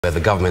The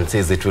government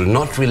says it will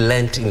not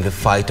relent in the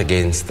fight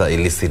against the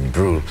illicit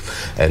brew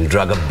and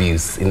drug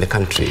abuse in the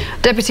country.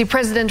 Deputy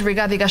President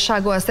Rigathi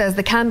Gachagua says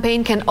the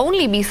campaign can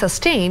only be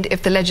sustained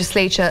if the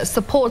legislature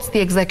supports the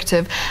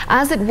executive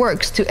as it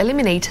works to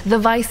eliminate the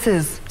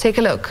vices. Take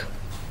a look.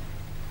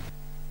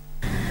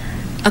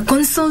 A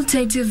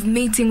consultative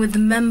meeting with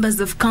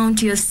members of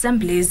county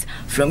assemblies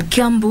from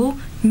Kiambu,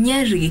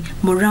 Nyeri,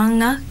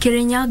 Murang'a,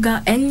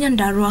 Kirinyaga and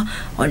Nyandarua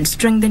on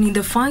strengthening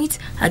the fight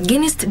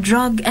against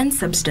drug and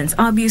substance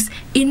abuse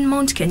in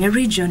Mount Kenya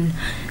region.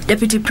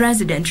 Deputy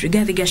President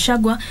Rigathi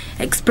Gachagua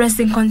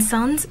expressing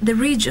concerns the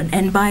region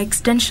and by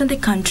extension the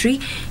country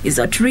is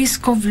at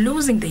risk of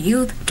losing the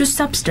youth to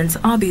substance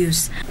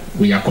abuse.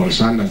 We are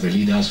concerned as the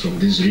leaders from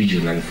this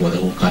region and for the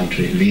whole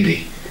country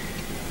really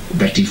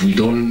that if we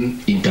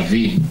don't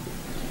intervene,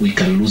 we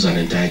can lose an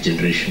entire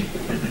generation.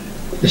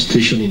 The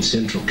situation in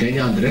central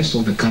Kenya and the rest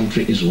of the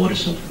country is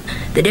worrisome.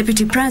 The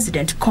Deputy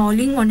President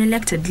calling on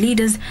elected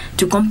leaders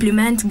to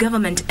complement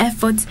government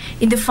efforts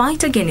in the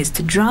fight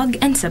against drug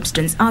and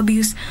substance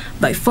abuse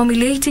by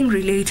formulating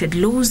related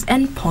laws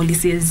and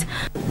policies.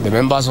 The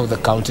members of the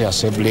County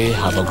Assembly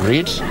have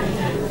agreed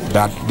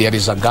that there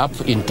is a gap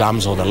in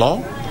terms of the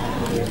law,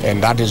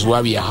 and that is why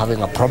we are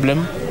having a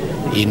problem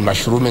in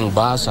mushrooming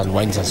bars and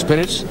wines and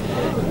spirits,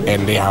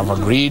 and they have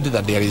agreed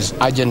that there is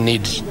urgent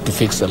need to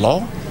fix the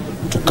law,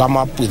 to come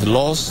up with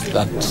laws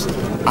that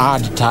are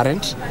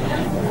deterrent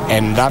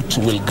and that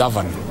will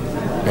govern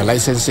the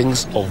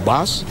licensings of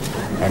bars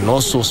and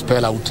also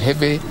spell out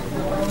heavy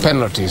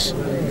penalties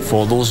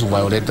for those who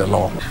violate the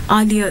law.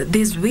 Earlier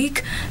this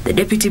week, the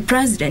Deputy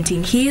President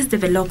in his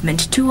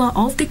development tour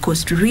of the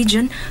coast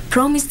region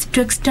promised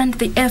to extend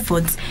the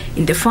efforts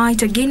in the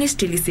fight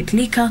against illicit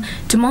liquor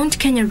to Mount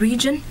Kenya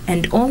region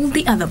and all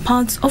the other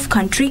parts of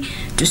country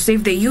to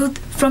save the youth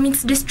from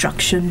its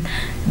destruction.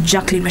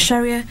 Jacqueline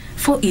Masharia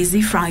for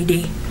Easy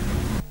Friday.